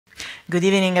Good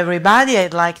evening, everybody.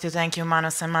 I'd like to thank you,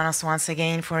 Manos and Manos, once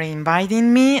again for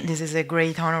inviting me. This is a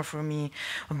great honor for me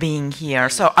being here.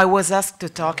 So I was asked to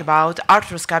talk about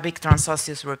arthroscopic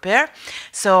transosseous repair.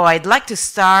 So I'd like to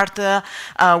start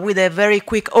with a very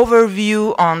quick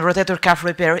overview on rotator cuff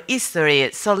repair history.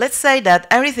 So let's say that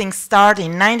everything started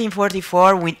in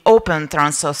 1944 with open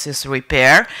transosseous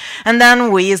repair, and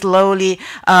then we slowly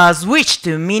switched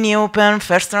to mini-open,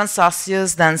 first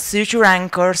transosseous, then suture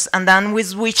anchors, and then we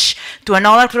switched to an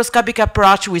all-arthroscopic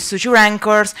approach with suture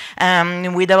anchors.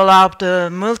 We developed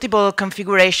multiple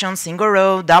configurations, single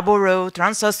row, double row,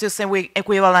 transosseous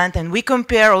equivalent, and we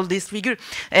compare all this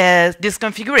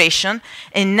configuration.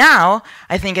 And now,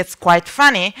 I think it's quite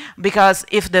funny, because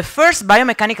if the first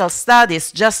biomechanical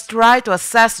studies just try to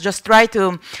assess, just try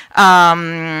to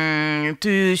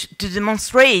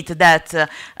demonstrate that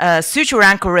suture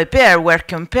anchor repair were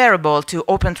comparable to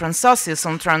open transosseous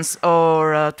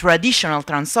or traditional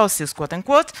transosseous, quote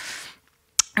unquote.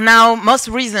 Now, most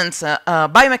recent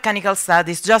biomechanical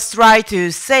studies just try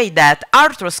to say that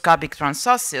arthroscopic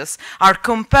transosseous are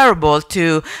comparable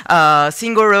to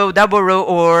single row, double row,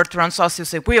 or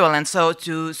transosseous equivalent, so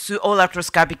to all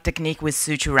arthroscopic technique with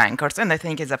suture anchors. And I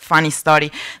think it's a funny story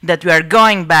that we are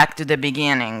going back to the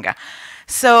beginning.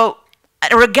 So,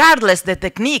 regardless the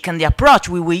technique and the approach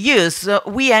we will use,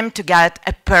 we aim to get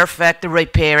a perfect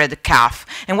repaired cuff.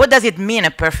 And what does it mean,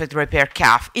 a perfect repaired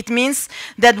cuff? It means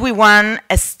that we want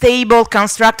a stable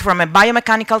construct from a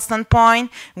biomechanical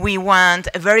standpoint. We want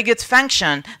a very good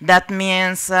function. That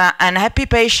means unhappy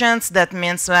patients. That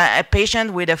means a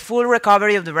patient with a full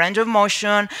recovery of the range of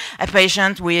motion, a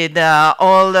patient with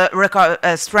all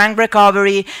strength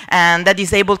recovery, and that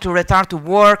is able to return to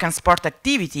work and sport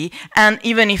activity. And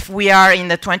even if we are in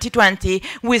the 2020,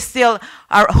 we still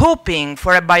are hoping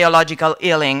for a biological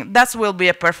healing. That will be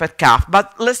a perfect cuff.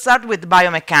 But let's start with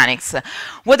biomechanics.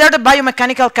 What are the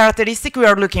biomechanical characteristics we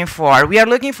are looking for? We are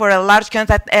looking for a large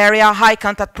contact area, high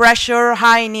contact pressure,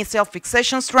 high initial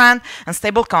fixation strength, and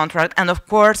stable contract, and of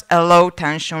course, a low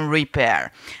tension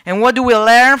repair. And what do we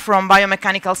learn from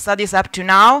biomechanical studies up to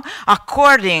now?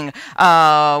 According with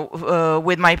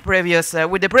the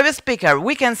previous speaker,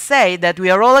 we can say that we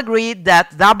are all agreed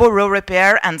that double row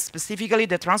repair, and specifically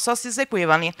the transosseous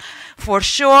equivalent, for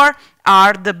sure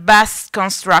are the best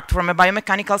construct from a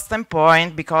biomechanical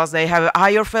standpoint, because they have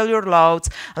higher failure loads,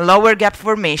 lower gap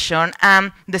formation,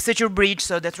 and the suture bridge,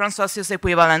 so the transosseous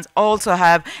equivalents, also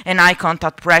have an high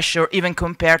contact pressure even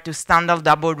compared to standard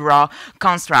double row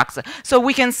constructs. So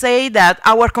we can say that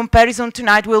our comparison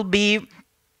tonight will be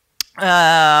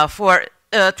for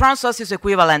transosseous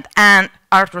equivalent and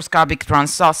arthroscopic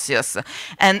transosseous.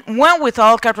 And when we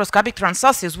talk arthroscopic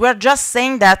transosseous, we're just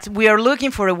saying that we are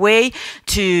looking for a way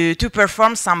to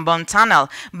perform some bone tunnel.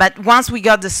 But once we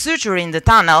got the suture in the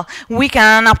tunnel, we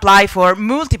can apply for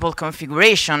multiple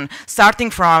configuration,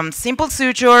 starting from simple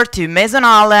suture to Mason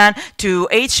Allen to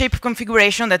H-shaped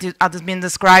configuration that has been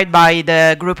described by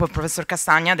the group of Professor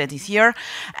Castagna that is here,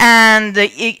 and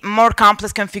the more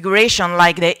complex configuration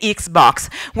like the X-box.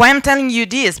 Why I'm telling you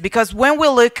this? Because when we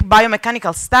look biomechanical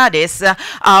studies,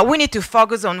 we need to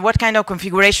focus on what kind of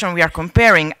configuration we are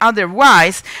comparing.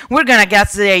 Otherwise, we're going to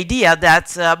get the idea that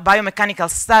biomechanical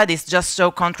studies just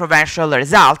show controversial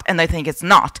result, and I think it's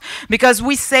not. Because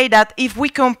we say that if we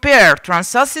compare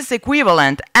transosseous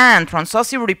equivalent and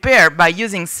transosseous repair by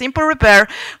using simple repair,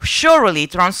 surely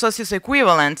transosseous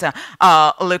equivalent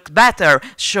look better.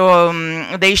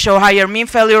 They show higher mean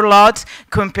failure loads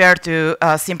compared to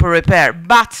simple repair.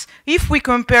 But if we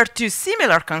compare two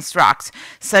similar constructs,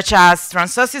 such as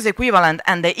transosseous equivalent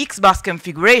and the X-box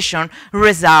configuration,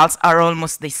 results are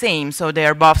almost the same. So they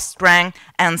are both strong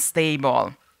and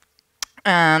stable.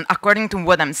 And according to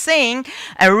what I'm saying,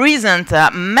 a recent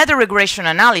meta-regression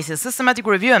analysis, systematic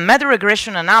review and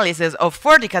meta-regression analysis of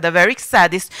 40 cadaveric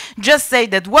studies just say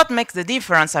that what makes the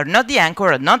difference are not the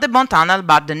anchor, not the bone tunnel,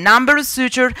 but the number of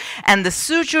suture and the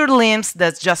suture limbs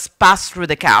that just pass through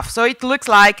the cuff. So it looks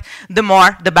like the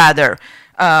more, the better.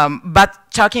 But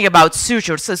talking about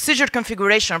suture, so suture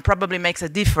configuration probably makes a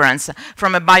difference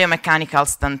from a biomechanical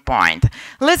standpoint.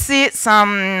 Let's see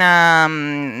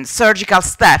some surgical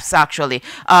steps, actually.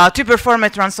 To perform a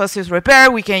transosseous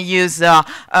repair, we can use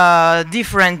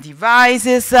different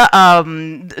devices.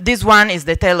 This one is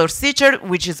the Taylor stitcher,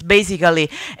 which is basically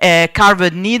a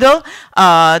carved needle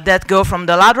that go from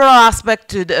the lateral aspect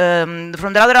to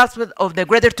from the lateral aspect of the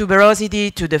greater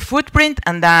tuberosity to the footprint,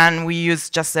 and then we use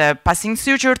just a passing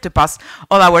suture to pass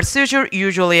all our suture.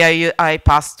 Usually I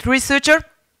pass 3 suture.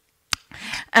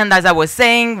 And as I was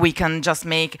saying, we can just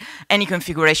make any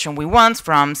configuration we want,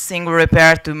 from single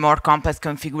repair to more complex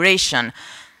configuration.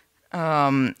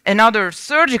 Another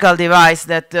surgical device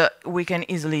that we can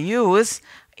easily use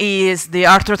is the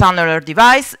arthrotunneler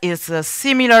device. It's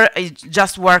similar, it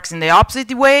just works in the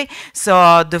opposite way.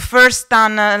 So the first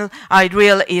tunnel I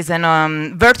drill is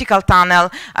a vertical tunnel,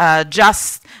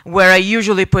 just where I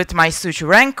usually put my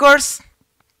suture anchors.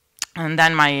 And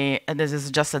then this is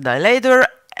just a dilator.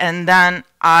 And then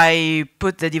I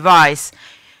put the device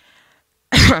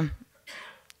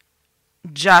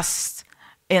just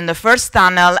in the first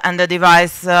tunnel, and the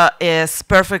device is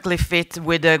perfectly fit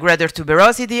with the greater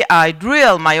tuberosity. I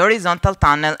drill my horizontal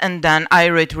tunnel, and then I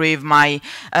retrieve my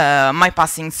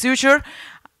passing suture.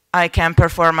 I can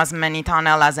perform as many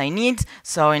tunnels as I need.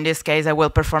 So in this case, I will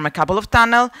perform a couple of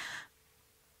tunnels,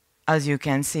 as you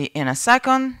can see in a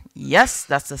second. Yes,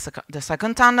 that's the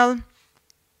second tunnel.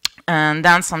 And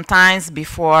then sometimes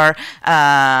before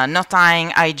not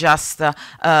tying, I just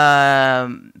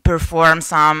perform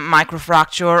some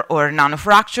microfracture or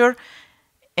nanofracture.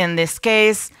 In this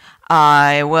case,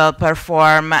 I will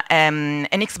perform an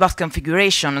X-box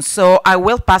configuration. So I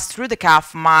will pass through the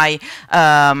cuff my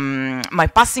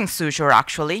passing suture,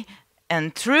 actually.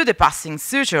 And through the passing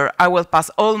suture, I will pass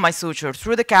all my suture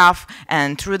through the cuff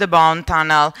and through the bone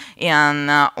tunnel in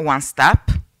one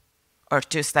step, or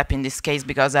two steps in this case,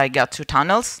 because I got two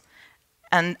tunnels.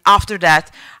 And after that,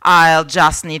 I'll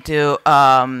just need to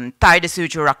tie the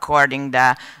suture according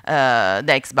to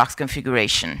the X-box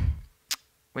configuration,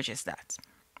 which is that.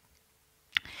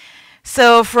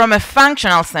 So from a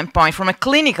functional standpoint, from a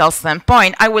clinical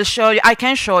standpoint, I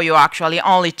can show you actually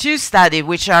only two studies,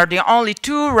 which are the only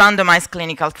two randomized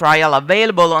clinical trials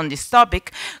available on this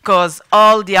topic, because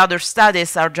all the other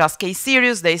studies are just case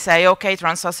series. They say, okay,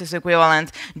 transosseous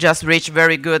equivalent just reached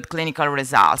very good clinical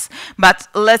results. But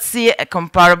let's see a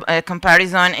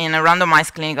comparison in a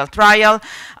randomized clinical trial.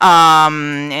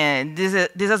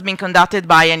 This has been conducted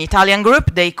by an Italian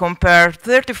group. They compare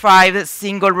 35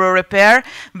 single row repair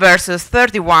versus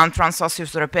 31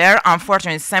 transosseous repair.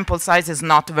 Unfortunately, sample size is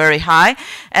not very high.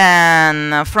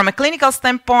 And from a clinical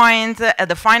standpoint, at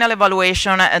the final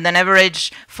evaluation, at an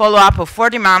average follow-up of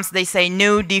 40 months, they say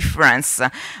no difference.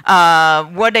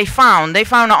 What they found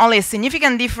only a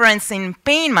significant difference in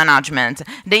pain management.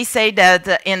 They say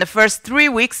that in the first 3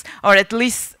 weeks, or at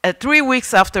least 3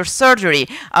 weeks after surgery,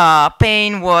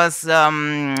 pain was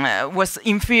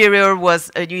inferior,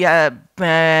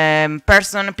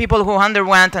 people who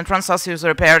underwent a transosseous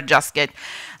repair just get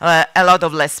a lot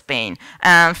of less pain.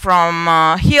 And from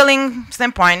healing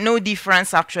standpoint, no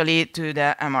difference actually to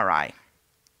the MRI.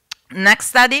 Next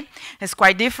study is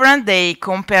quite different. They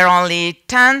compare only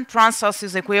 10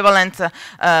 transosseous equivalent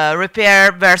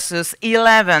repair versus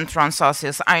 11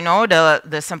 transosseous. I know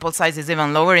the sample size is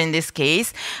even lower in this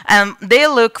case. They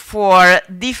look for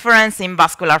difference in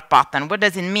vascular pattern. What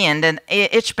does it mean? That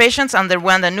each patient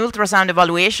underwent an ultrasound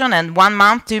evaluation and 1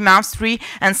 month, 2 months, 3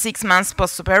 and 6 months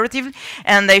post-operatively.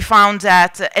 And they found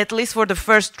that at least for the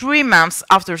first 3 months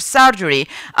after surgery,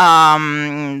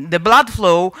 the blood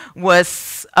flow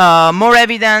was more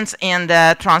evident in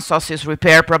the transosseous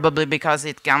repair, probably because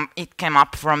it came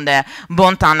up from the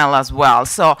bone tunnel as well.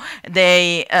 So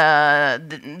they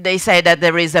say that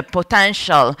there is a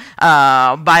potential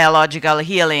biological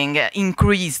healing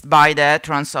increased by the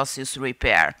transosseous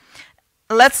repair.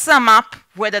 Let's sum up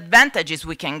what advantages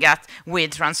we can get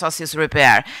with transosseous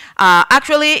repair.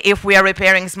 Actually, if we are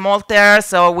repairing small tears,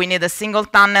 so we need a single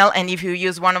tunnel, and if you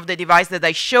use one of the devices that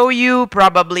I show you,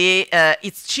 probably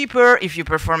it's cheaper if you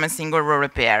perform a single row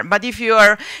repair. But if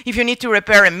you need to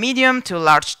repair a medium to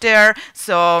large tear,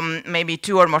 so maybe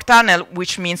 2 or more tunnels,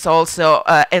 which means also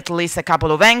at least a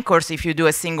couple of anchors if you do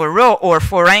a single row, or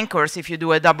 4 anchors if you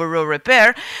do a double row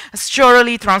repair,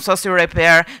 surely transosseous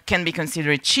repair can be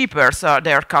considered cheaper, so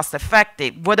they are cost effective.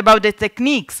 What about the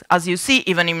techniques? As you see,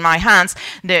 even in my hands,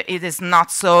 it is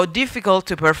not so difficult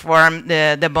to perform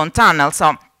the bone tunnel.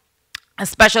 So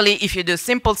especially if you do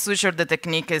simple suture, the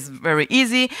technique is very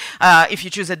easy. If you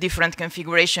choose a different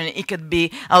configuration, it could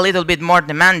be a little bit more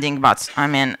demanding, but I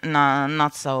mean,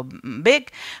 not so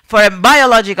big. For a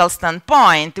biological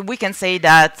standpoint, we can say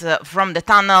that from the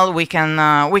tunnel, we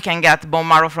can get bone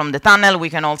marrow from the tunnel.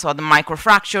 We can also add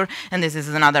microfracture, and this is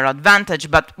another advantage.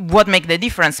 But what makes the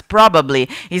difference probably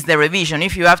is the revision.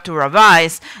 If you have to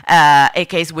revise a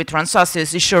case with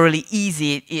transosseous, it's surely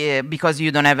easy because you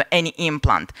don't have any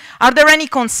implant. Are there any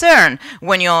concern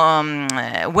when you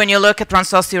look at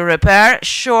transosseous repair?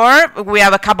 Sure, we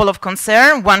have a couple of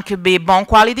concerns. One could be bone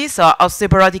quality, so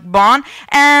osteoporotic bone,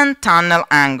 and tunnel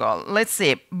angle. Let's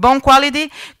see. Bone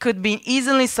quality could be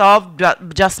easily solved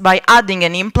just by adding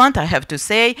an implant, I have to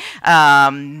say.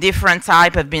 Different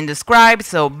type have been described,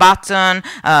 so button,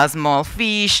 small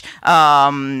fish,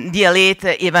 the elite,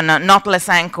 even a knotless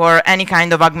anchor, any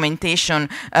kind of augmentation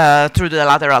through the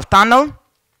lateral tunnel.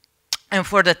 And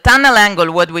for the tunnel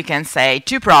angle, what we can say,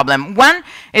 two problems. One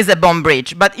is a bone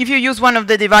bridge, but if you use one of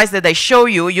the devices that I show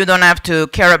you, you don't have to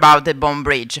care about the bone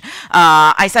bridge.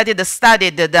 I cited a study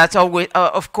that always,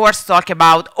 of course, talk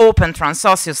about open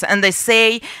transosseous, and they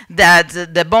say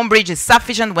that the bone bridge is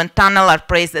sufficient when tunnel are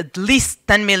placed at least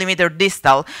 10 millimeter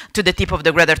distal to the tip of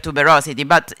the greater tuberosity,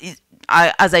 but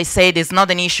as I said, it's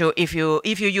not an issue if you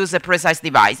use a precise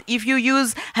device. If you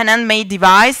use an handmade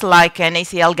device, like an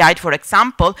ACL guide, for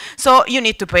example, so you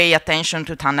need to pay attention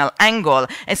to tunnel angle.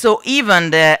 And so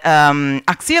even the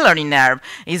axillary nerve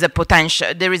is a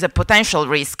potential, there is a potential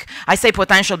risk. I say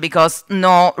potential because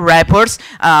no reports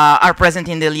are present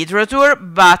in the literature,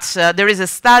 but there is a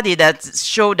study that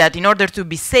showed that in order to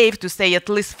be safe, to stay at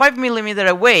least 5 millimeters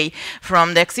away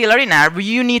from the axillary nerve,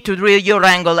 you need to drill your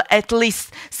angle at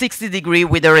least 60 degrees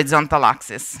with the horizontal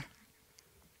axis.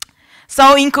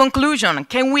 So in conclusion,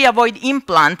 can we avoid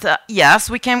implant? Yes,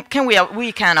 we can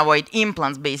avoid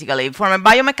implants, basically. From a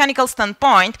biomechanical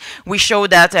standpoint, we show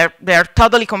that they're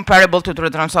totally comparable to the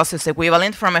transosseous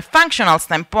equivalent. From a functional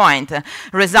standpoint,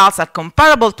 results are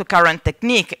comparable to current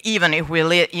technique, even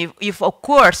if of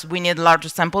course, we need larger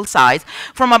sample size.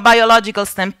 From a biological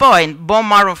standpoint, bone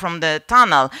marrow from the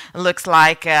tunnel looks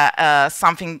like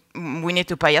something we need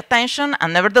to pay attention,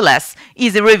 and nevertheless,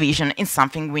 easy revision is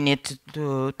something we need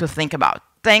to think about.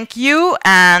 Thank you,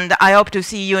 and I hope to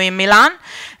see you in Milan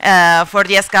for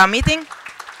the ESCA meeting.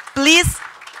 Please,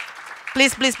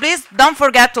 please, please, please, don't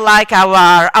forget to like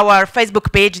our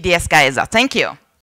Facebook page, the ESCA ESA. Thank you.